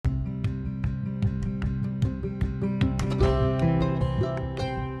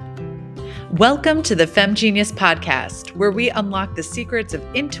Welcome to the Femme Genius Podcast, where we unlock the secrets of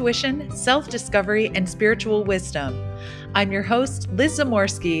intuition, self-discovery, and spiritual wisdom. I'm your host, Liz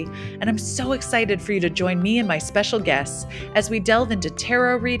Zamorsky, and I'm so excited for you to join me and my special guests as we delve into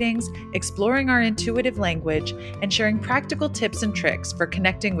tarot readings, exploring our intuitive language, and sharing practical tips and tricks for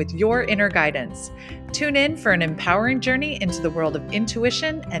connecting with your inner guidance. Tune in for an empowering journey into the world of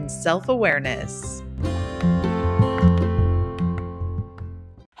intuition and self-awareness.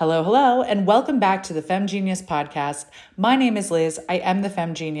 Hello, and welcome back to the Femme Genius Podcast. My name is Liz. I am the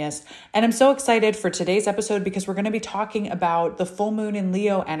Femme Genius, and I'm so excited for today's episode because we're going to be talking about the full moon in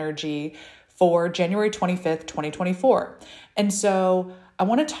Leo energy for January 25th, 2024. And so I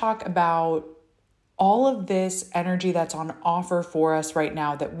want to talk about all of this energy that's on offer for us right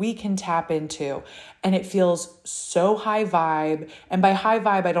now that we can tap into. And it feels so high vibe. And by high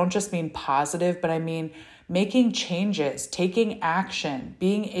vibe, I don't just mean positive, but I mean making changes, taking action,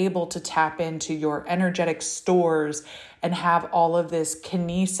 being able to tap into your energetic stores and have all of this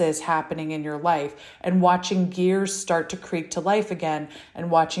kinesis happening in your life and watching gears start to creak to life again and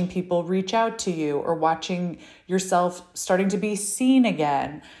watching people reach out to you or watching yourself starting to be seen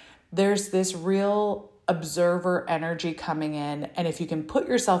again. There's this real observer energy coming in. And if you can put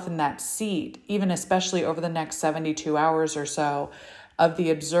yourself in that seat, even especially over the next 72 hours or so of the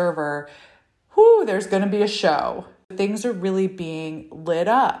observer, there's going to be a show. Things are really being lit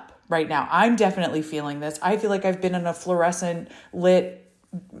up right now. I'm definitely feeling this. I feel like I've been in a fluorescent lit,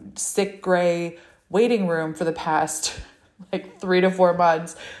 sick gray waiting room for the past 3 to 4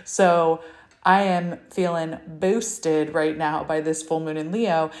 months. So I am feeling boosted right now by this full moon in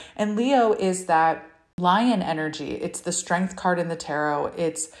Leo. And Leo is that lion energy. It's the strength card in the tarot.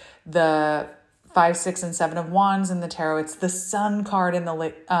 It's the 5, 6, and 7 of wands in the tarot. It's the sun card in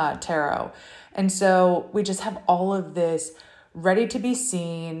the tarot. And so we just have all of this ready to be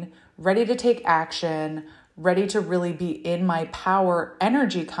seen, ready to take action, ready to really be in my power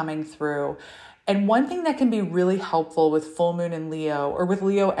energy coming through. And one thing that can be really helpful with full moon in Leo or with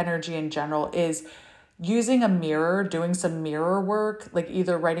Leo energy in general is using a mirror, doing some mirror work, like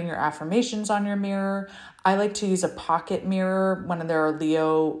either writing your affirmations on your mirror. I like to use a pocket mirror when there are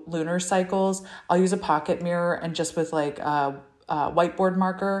Leo lunar cycles. I'll use a pocket mirror and just with a whiteboard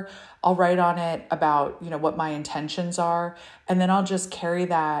marker, I'll write on it about, what my intentions are. And then I'll just carry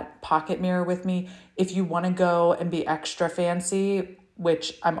that pocket mirror with me. If you want to go and be extra fancy,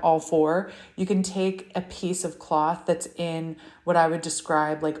 which I'm all for, you can take a piece of cloth that's in what I would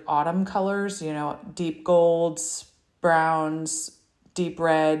describe like autumn colors, deep golds, browns, deep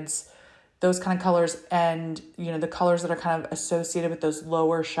reds, those kind of colors. And, the colors that are kind of associated with those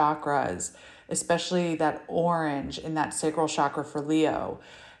lower chakras, especially that orange in that sacral chakra for Leo,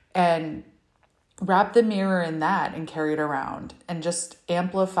 and wrap the mirror in that and carry it around and just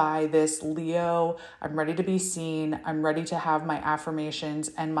amplify this Leo. I'm ready to be seen. I'm ready to have my affirmations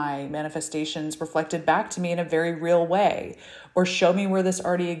and my manifestations reflected back to me in a very real way, or show me where this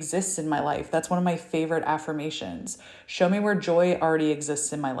already exists in my life. That's one of my favorite affirmations. Show me where joy already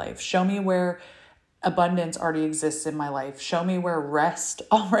exists in my life. Show me where abundance already exists in my life. Show me where rest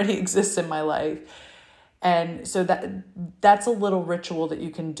already exists in my life. And so that's a little ritual that you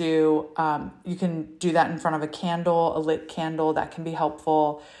can do. You can do that in front of a candle, a lit candle. That can be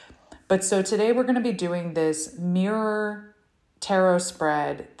helpful. But so today we're going to be doing this mirror tarot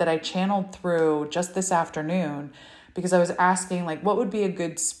spread that I channeled through just this afternoon because I was asking what would be a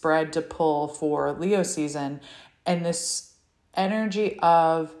good spread to pull for Leo season. And this energy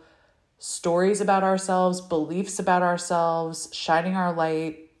of stories about ourselves, beliefs about ourselves, shining our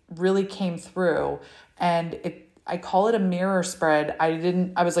light really came through. And I call it a mirror spread.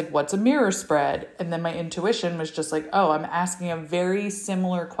 I was like, what's a mirror spread? And then my intuition was just like, oh, I'm asking a very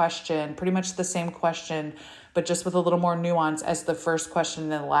similar question, pretty much the same question, but just with a little more nuance as the first question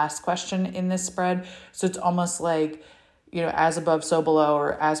and the last question in this spread. So it's almost like, as above, so below,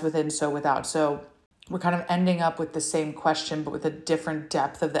 or as within, so without. So we're kind of ending up with the same question, but with a different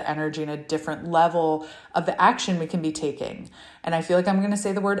depth of the energy and a different level of the action we can be taking. And I feel like I'm going to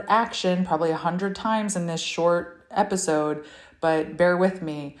say the word action probably 100 times in this short episode, but bear with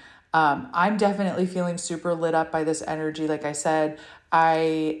me. I'm definitely feeling super lit up by this energy. Like I said,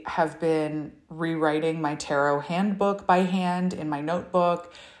 I have been rewriting my tarot handbook by hand in my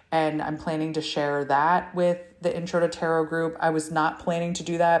notebook, and I'm planning to share that with the Intro to Tarot group. I was not planning to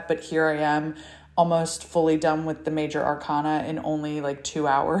do that, but here I am, almost fully done with the major arcana in only 2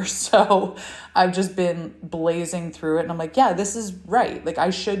 hours. So I've just been blazing through it. And I'm like, yeah, this is right. I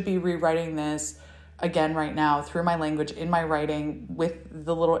should be rewriting this again right now through my language in my writing with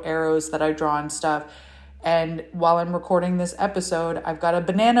the little arrows that I draw and stuff. And while I'm recording this episode, I've got a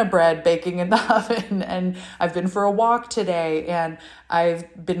banana bread baking in the oven, and I've been for a walk today, and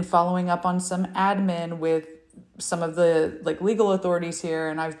I've been following up on some admin with some of the legal authorities here,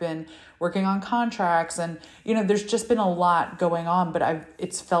 and I've been working on contracts, and there's just been a lot going on, but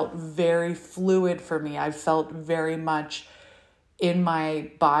it's felt very fluid for me. I've felt very much in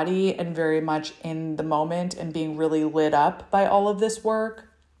my body and very much in the moment and being really lit up by all of this work.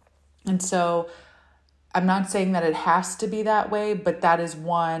 And so I'm not saying that it has to be that way, but that is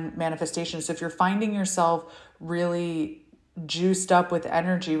one manifestation. So if you're finding yourself really juiced up with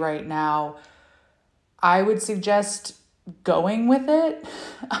energy right now, I would suggest going with it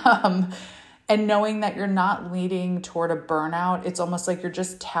and knowing that you're not leading toward a burnout. It's almost like you're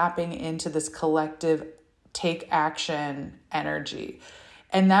just tapping into this collective take action energy.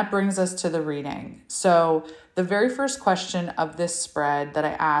 And that brings us to the reading. So the very first question of this spread that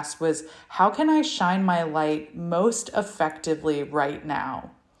I asked was, how can I shine my light most effectively right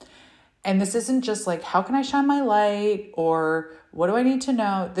now? And this isn't just like, how can I shine my light? Or what do I need to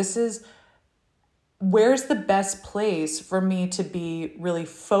know? This is, where's the best place for me to be really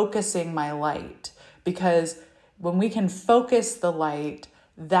focusing my light? Because when we can focus the light,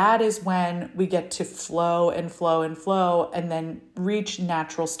 that is when we get to flow and flow and flow, and then reach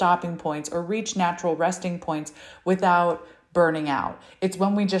natural stopping points or reach natural resting points without burning out. It's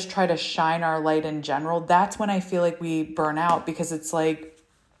when we just try to shine our light in general. That's when I feel like we burn out, because it's like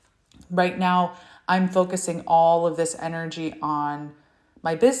right now I'm focusing all of this energy on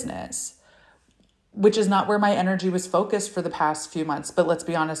my business, which is not where my energy was focused for the past few months. But let's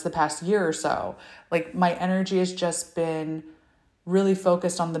be honest, the past year or so, like my energy has just been really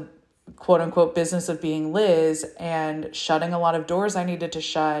focused on the quote unquote business of being Liz, and shutting a lot of doors I needed to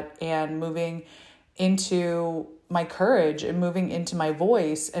shut, and moving into my courage, and moving into my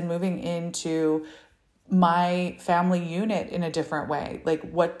voice, and moving into my family unit in a different way. Like,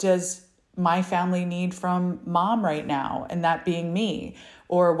 what does my family need from mom right now? And that being me.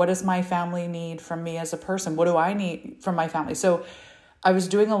 Or what does my family need from me as a person? What do I need from my family? So I was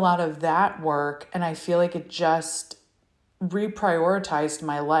doing a lot of that work, and I feel like it just reprioritized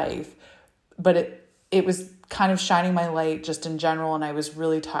my life, but it was kind of shining my light just in general, and I was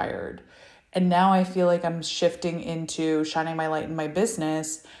really tired. And now I feel like I'm shifting into shining my light in my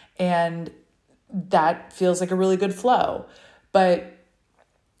business, and that feels like a really good flow. But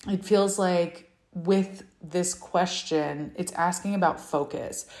it feels like with this question, it's asking about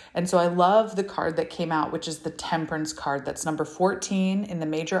focus. And so I love the card that came out, which is the Temperance card. That's number 14 in the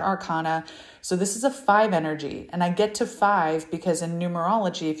Major Arcana. So this is a 5 energy. And I get to 5 because in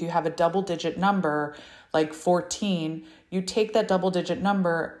numerology, if you have a double digit number like 14, you take that double digit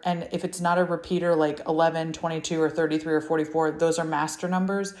number, and if it's not a repeater like 11, 22, or 33, or 44, those are master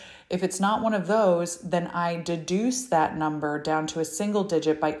numbers. If it's not one of those, then I deduce that number down to a single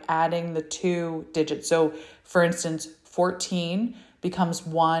digit by adding the 2 digits. So for instance, 14 becomes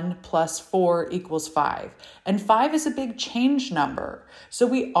 1 plus 4 equals 5. And 5 is a big change number. So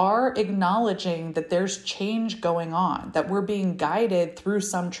we are acknowledging that there's change going on, that we're being guided through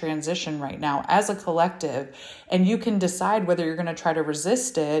some transition right now as a collective. And you can decide whether you're going to try to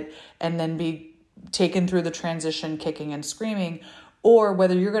resist it and then be taken through the transition kicking and screaming, or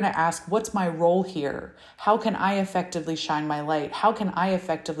whether you're going to ask, what's my role here? How can I effectively shine my light? How can I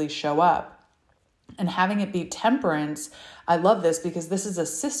effectively show up? And having it be Temperance, I love this because this is a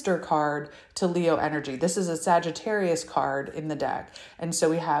sister card to Leo energy. This is a Sagittarius card in the deck. And so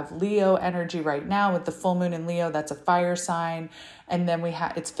we have Leo energy right now with the full moon in Leo. That's a fire sign. And then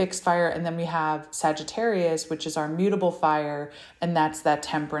it's fixed fire. And then we have Sagittarius, which is our mutable fire. And that's that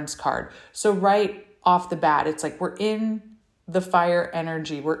Temperance card. So right off the bat, it's like we're in the fire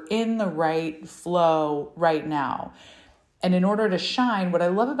energy. We're in the right flow right now. And in order to shine, what I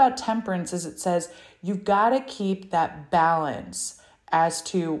love about Temperance is it says you've got to keep that balance as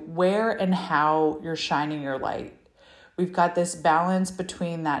to where and how you're shining your light. We've got this balance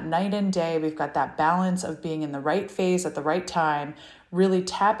between that night and day. We've got that balance of being in the right phase at the right time, really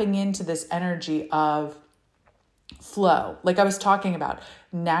tapping into this energy of flow. Like I was talking about,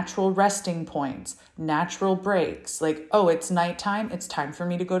 natural resting points, natural breaks. Like, oh, it's nighttime. It's time for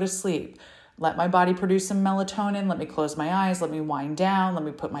me to go to sleep. Let my body produce some melatonin. Let me close my eyes. Let me wind down. Let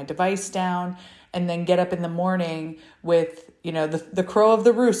me put my device down, and then get up in the morning with, the crow of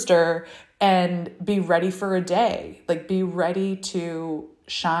the rooster and be ready for a day. Like, be ready to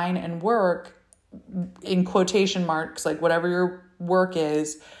shine and work, in quotation marks, like whatever your work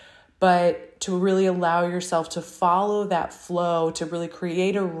is, but to really allow yourself to follow that flow, to really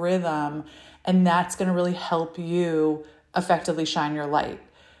create a rhythm. And that's going to really help you effectively shine your light.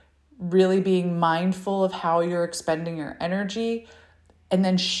 really being mindful of how you're expending your energy, and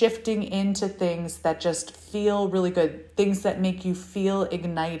then shifting into things that just feel really good, things that make you feel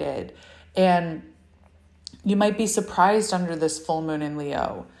ignited. And you might be surprised under this full moon in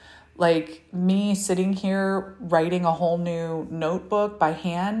Leo. Like me sitting here writing a whole new notebook by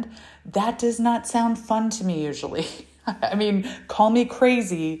hand, that does not sound fun to me usually. I mean, call me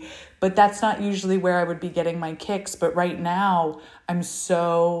crazy, but that's not usually where I would be getting my kicks. But right now, I'm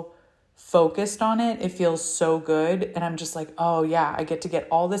so focused on it. It feels so good. And I'm just like, oh yeah, I get to get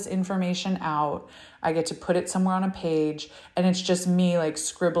all this information out. I get to put it somewhere on a page. And it's just me like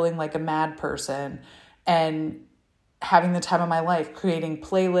scribbling like a mad person and having the time of my life, creating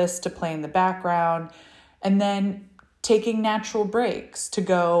playlists to play in the background, and then taking natural breaks to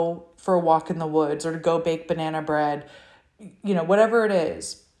go for a walk in the woods or to go bake banana bread, whatever it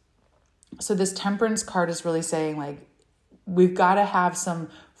is. So this temperance card is really saying like, we've got to have some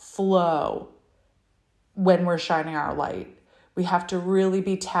flow when we're shining our light. We have to really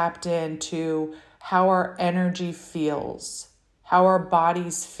be tapped into how our energy feels, how our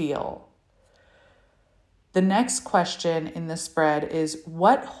bodies feel. The next question in the spread is,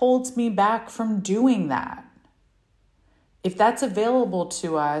 what holds me back from doing that? If that's available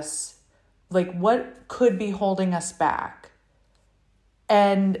to us, like what could be holding us back?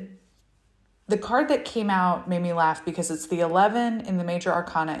 And the card that came out made me laugh because it's the 11 in the major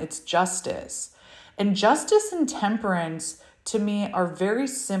arcana. It's justice. And justice and temperance to me are very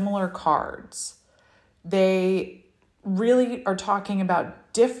similar cards. They really are talking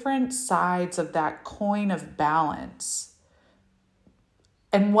about different sides of that coin of balance.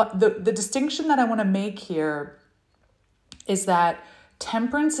 And what the distinction that I want to make here is that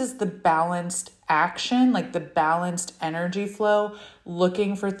temperance is the balanced action, like the balanced energy flow,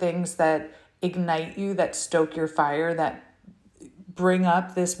 looking for things that ignite you, that stoke your fire, that bring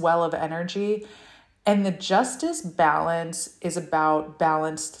up this well of energy. And the justice balance is about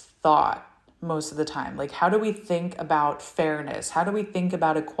balanced thought most of the time. Like, how do we think about fairness? How do we think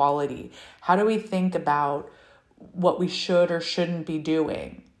about equality? How do we think about what we should or shouldn't be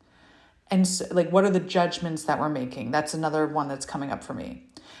doing? And so, like, what are the judgments that we're making? That's another one that's coming up for me.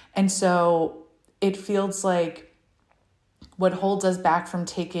 And so it feels like what holds us back from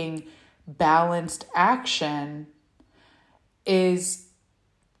taking balanced action is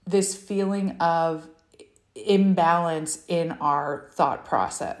this feeling of imbalance in our thought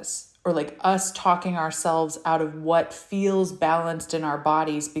process, or like us talking ourselves out of what feels balanced in our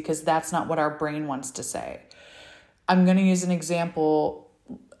bodies because that's not what our brain wants to say. I'm going to use an example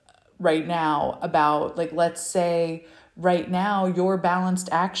right now about, like, let's say right now your balanced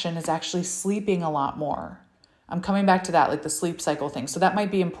action is actually sleeping a lot more. I'm coming back to that, like the sleep cycle thing. So that might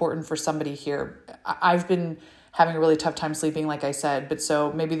be important for somebody here. I've been having a really tough time sleeping, like I said, but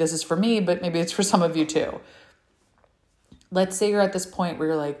so maybe this is for me, but maybe it's for some of you too. Let's say you're at this point where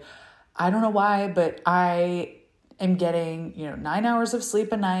you're like, I don't know why, but I am getting, 9 hours of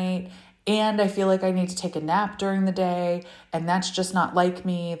sleep a night, and I feel like I need to take a nap during the day, and that's just not like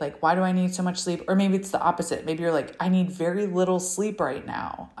me. Like, why do I need so much sleep? Or maybe it's the opposite. Maybe you're like, I need very little sleep right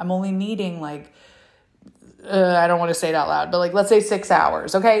now. I'm only needing like, I don't want to say it out loud, but like, let's say 6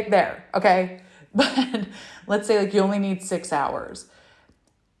 hours. Okay, there. Okay. But let's say like you only need 6 hours.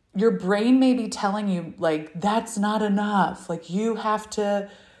 Your brain may be telling you like, that's not enough. Like, you have to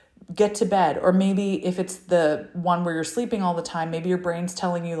get to bed. Or maybe if it's the one where you're sleeping all the time, maybe your brain's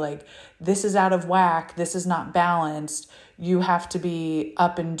telling you like, this is out of whack. This is not balanced. You have to be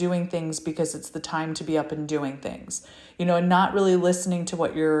up and doing things because it's the time to be up and doing things, and not really listening to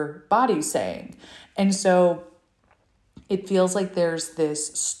what your body's saying. And so it feels like there's this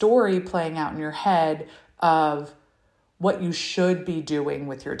story playing out in your head of what you should be doing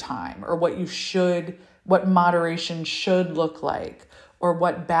with your time, or what moderation should look like, or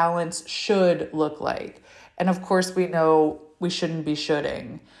what balance should look like. And of course, we know we shouldn't be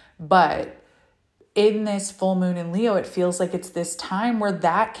shoulding, but in this full moon in Leo, it feels like it's this time where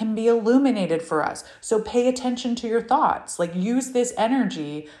that can be illuminated for us. So pay attention to your thoughts, like use this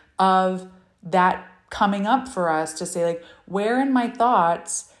energy of that coming up for us to say like, where in my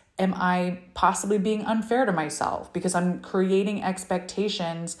thoughts am I possibly being unfair to myself because I'm creating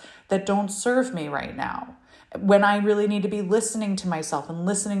expectations that don't serve me right now, when I really need to be listening to myself and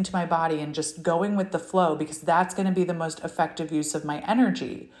listening to my body and just going with the flow, because that's going to be the most effective use of my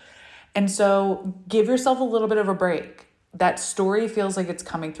energy. And so give yourself a little bit of a break. That story feels like it's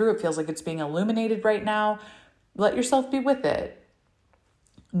coming through. It feels like it's being illuminated right now. Let yourself be with it.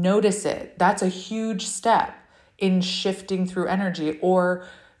 Notice it. That's a huge step in shifting through energy, or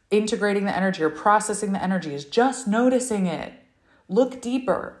integrating the energy, or processing the energy, is just noticing it. Look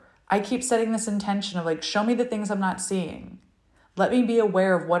deeper. I keep setting this intention of like, show me the things I'm not seeing. Let me be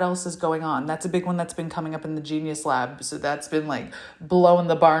aware of what else is going on. That's a big one that's been coming up in the Genius Lab. So that's been like blowing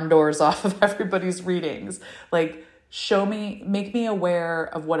the barn doors off of everybody's readings. Like, show me, make me aware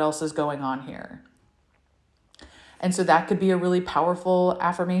of what else is going on here. And so that could be a really powerful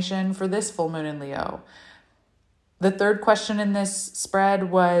affirmation for this full moon in Leo. The third question in this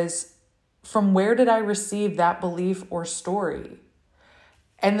spread was, from where did I receive that belief or story?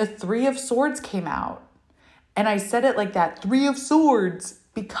 And the Three of Swords came out. And I said it like that, Three of Swords,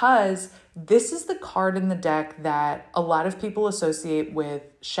 because this is the card in the deck that a lot of people associate with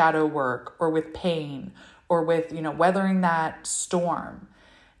shadow work or with pain or with, weathering that storm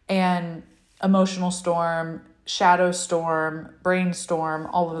and emotional storm, shadow storm, brainstorm,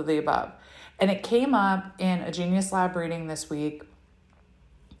 all of the above. And it came up in a Genius Lab reading this week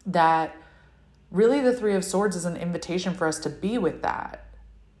that really the Three of Swords is an invitation for us to be with that.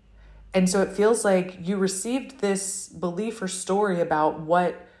 And so it feels like you received this belief or story about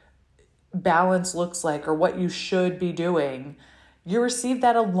what balance looks like or what you should be doing. You received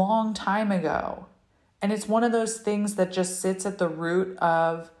that a long time ago. And it's one of those things that just sits at the root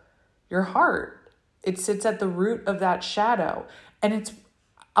of your heart. It sits at the root of that shadow. And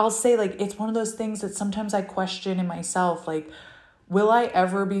I'll say like, it's one of those things that sometimes I question in myself, like, will I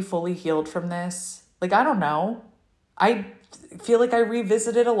ever be fully healed from this? Like, I don't know. I feel like I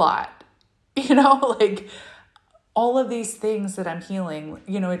revisit it a lot. Like all of these things that I'm healing,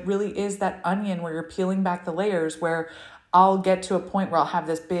 it really is that onion where you're peeling back the layers, where I'll get to a point where I'll have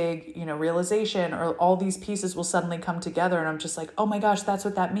this big, realization, or all these pieces will suddenly come together. And I'm just like, oh my gosh, that's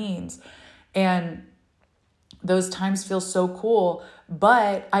what that means. And those times feel so cool.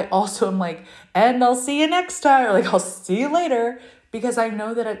 But I also am like, and I'll see you next time. Or like, I'll see you later. Because I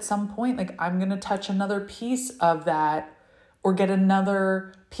know that at some point, like, I'm going to touch another piece of that or get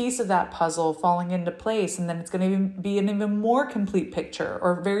another piece of that puzzle falling into place. And then it's going to be an even more complete picture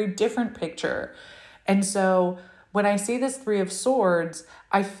or a very different picture. And so when I see this Three of Swords,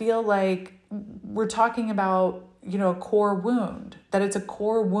 I feel like we're talking about, a core wound, that it's a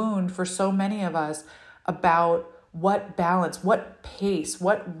core wound for so many of us about what balance, what pace,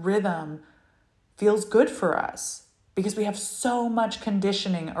 what rhythm feels good for us. Because we have so much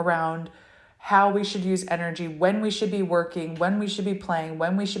conditioning around how we should use energy, when we should be working, when we should be playing,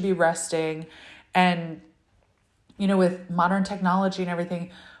 when we should be resting. And, with modern technology and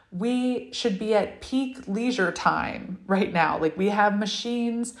everything, we should be at peak leisure time right now. Like, we have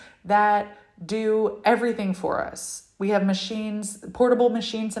machines that do everything for us. We have portable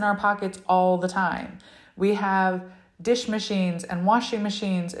machines in our pockets all the time. We have dish machines and washing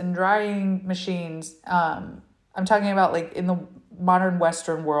machines and drying machines. I'm talking about like in the modern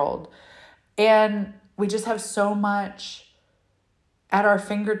Western world. And we just have so much at our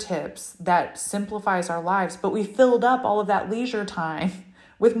fingertips that simplifies our lives, but we filled up all of that leisure time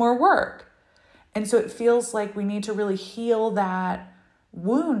with more work. And so it feels like we need to really heal that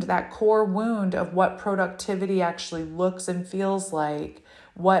wound, that core wound of what productivity actually looks and feels like,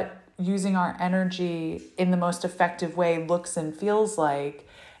 what using our energy in the most effective way looks and feels like.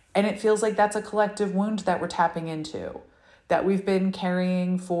 And it feels like that's a collective wound that we're tapping into, that we've been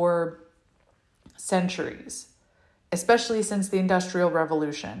carrying for centuries, especially since the Industrial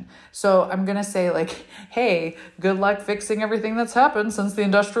Revolution. So I'm going to say like, hey, good luck fixing everything that's happened since the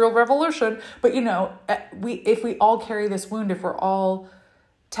Industrial Revolution. But if we all carry this wound, if we're all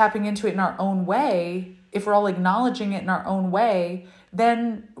tapping into it in our own way, if we're all acknowledging it in our own way,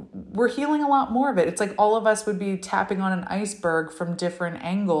 then we're healing a lot more of it. It's like all of us would be tapping on an iceberg from different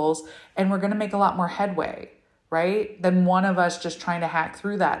angles, and we're going to make a lot more headway, right? Than one of us just trying to hack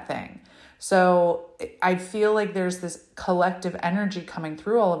through that thing. So I feel like there's this collective energy coming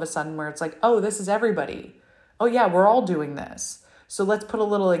through all of a sudden where it's like, oh, this is everybody. Oh yeah, we're all doing this. So let's put a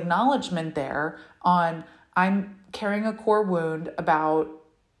little acknowledgement there on, I'm carrying a core wound about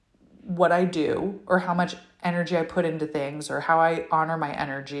what I do or how much energy I put into things or how I honor my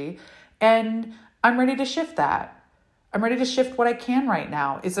energy. And I'm ready to shift that. I'm ready to shift what I can right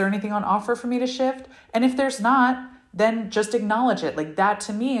now. Is there anything on offer for me to shift? And if there's not, then just acknowledge it. Like that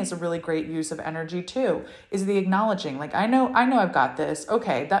to me is a really great use of energy too, is the acknowledging. Like, I know I've got this.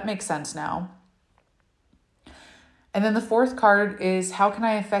 Okay, that makes sense now. And then the fourth card is, how can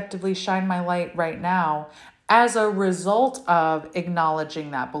I effectively shine my light right now as a result of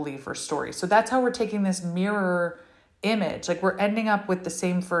acknowledging that belief or story? So that's how we're taking this mirror image. Like we're ending up with the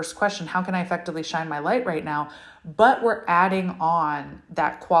same first question, how can I effectively shine my light right now? But we're adding on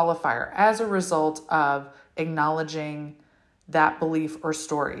that qualifier as a result of acknowledging that belief or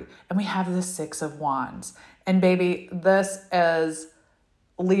story. And we have the Six of Wands. And baby, this is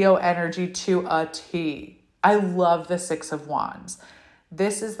Leo energy to a T. I love the Six of Wands.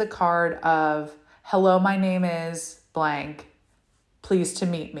 This is the card of, hello, my name is blank. Pleased to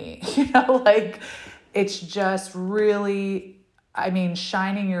meet me. Like it's just really,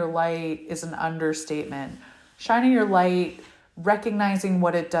 shining your light is an understatement. Shining your light, recognizing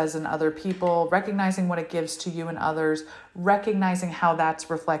what it does in other people, recognizing what it gives to you and others, recognizing how that's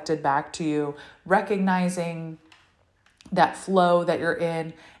reflected back to you, recognizing that flow that you're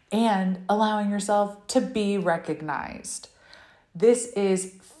in, and allowing yourself to be recognized. This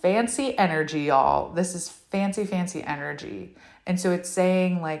is fancy energy, y'all. This is fancy, fancy energy. And so it's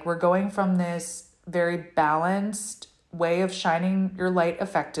saying like we're going from this very balanced way of shining your light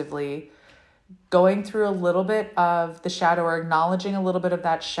effectively, going through a little bit of the shadow or acknowledging a little bit of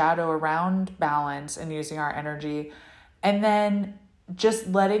that shadow around balance and using our energy, and then just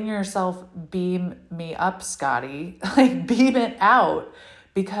letting yourself beam me up, Scotty, like beam it out,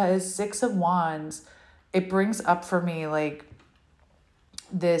 because Six of Wands, it brings up for me like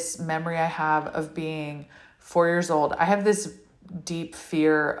this memory I have of being 4 years old. I have this deep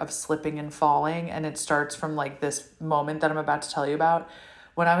fear of slipping and falling, and it starts from like this moment that I'm about to tell you about.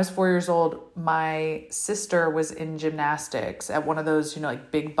 When I was 4 years old, my sister was in gymnastics at one of those,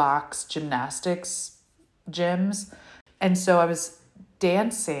 like big box gymnastics gyms. And so I was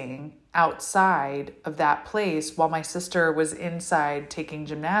dancing outside of that place while my sister was inside taking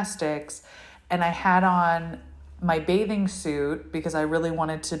gymnastics. And I had on my bathing suit because I really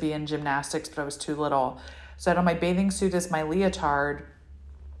wanted to be in gymnastics, but I was too little. So I had on my bathing suit as my leotard.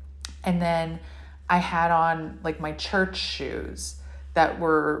 And then I had on like my church shoes that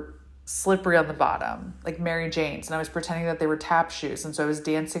were slippery on the bottom, like Mary Jane's. And I was pretending that they were tap shoes. And so I was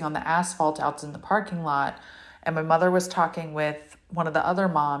dancing on the asphalt out in the parking lot. And my mother was talking with one of the other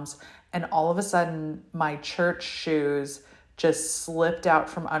moms. And all of a sudden, my church shoes just slipped out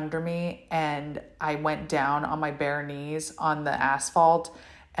from under me. And I went down on my bare knees on the asphalt.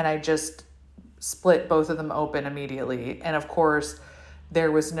 And I just split both of them open immediately. And of course,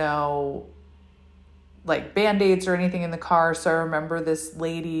 there was no like Band-Aids or anything in the car. So I remember this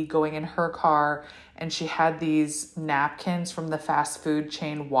lady going in her car and she had these napkins from the fast food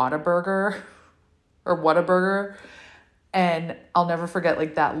chain Whataburger. And I'll never forget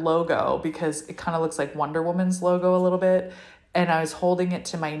like that logo because it kind of looks like Wonder Woman's logo a little bit. And I was holding it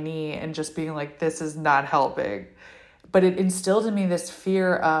to my knee and just being like, this is not helping. But it instilled in me this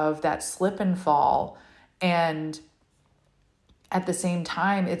fear of that slip and fall. And at the same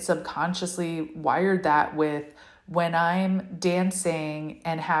time, it subconsciously wired that with when I'm dancing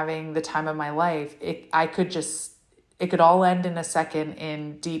and having the time of my life, it could all end in a second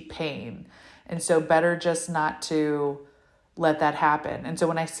in deep pain. And so better just not to let that happen. And so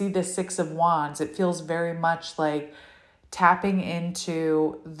when I see this Six of Wands, it feels very much like tapping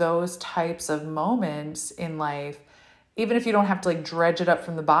into those types of moments in life. Even if you don't have to like dredge it up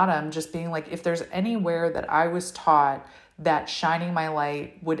from the bottom, just being like, if there's anywhere that I was taught that shining my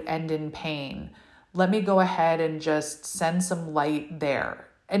light would end in pain, let me go ahead and just send some light there.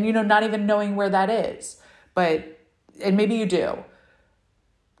 And, not even knowing where that is, and maybe you do,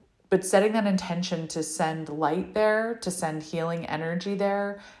 but setting that intention to send light there, to send healing energy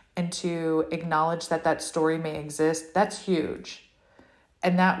there, and to acknowledge that that story may exist, that's huge.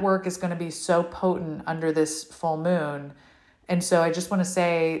 And that work is going to be so potent under this full moon. And so I just want to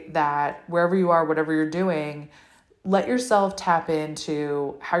say that wherever you are, whatever you're doing, let yourself tap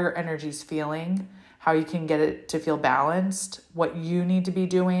into how your energy's feeling, how you can get it to feel balanced, what you need to be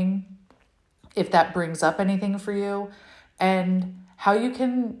doing, if that brings up anything for you, and how you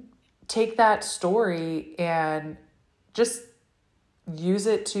can take that story and just use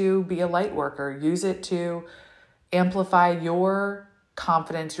it to be a light worker, use it to amplify your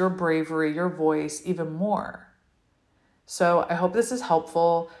confidence, your bravery, your voice even more. So I hope this is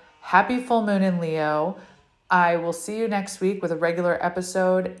helpful. Happy full moon in Leo. I will see you next week with a regular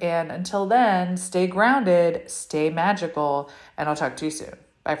episode. And until then, stay grounded, stay magical, and I'll talk to you soon.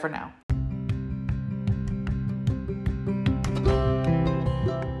 Bye for now.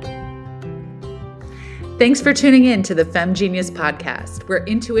 Thanks for tuning in to the Femme Genius podcast, where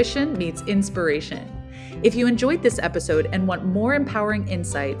intuition meets inspiration. If you enjoyed this episode and want more empowering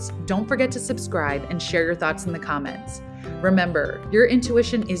insights, don't forget to subscribe and share your thoughts in the comments. Remember, your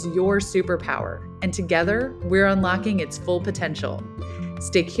intuition is your superpower, and together, we're unlocking its full potential.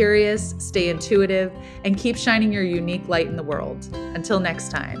 Stay curious, stay intuitive, and keep shining your unique light in the world. Until next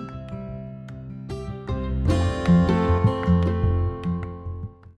time.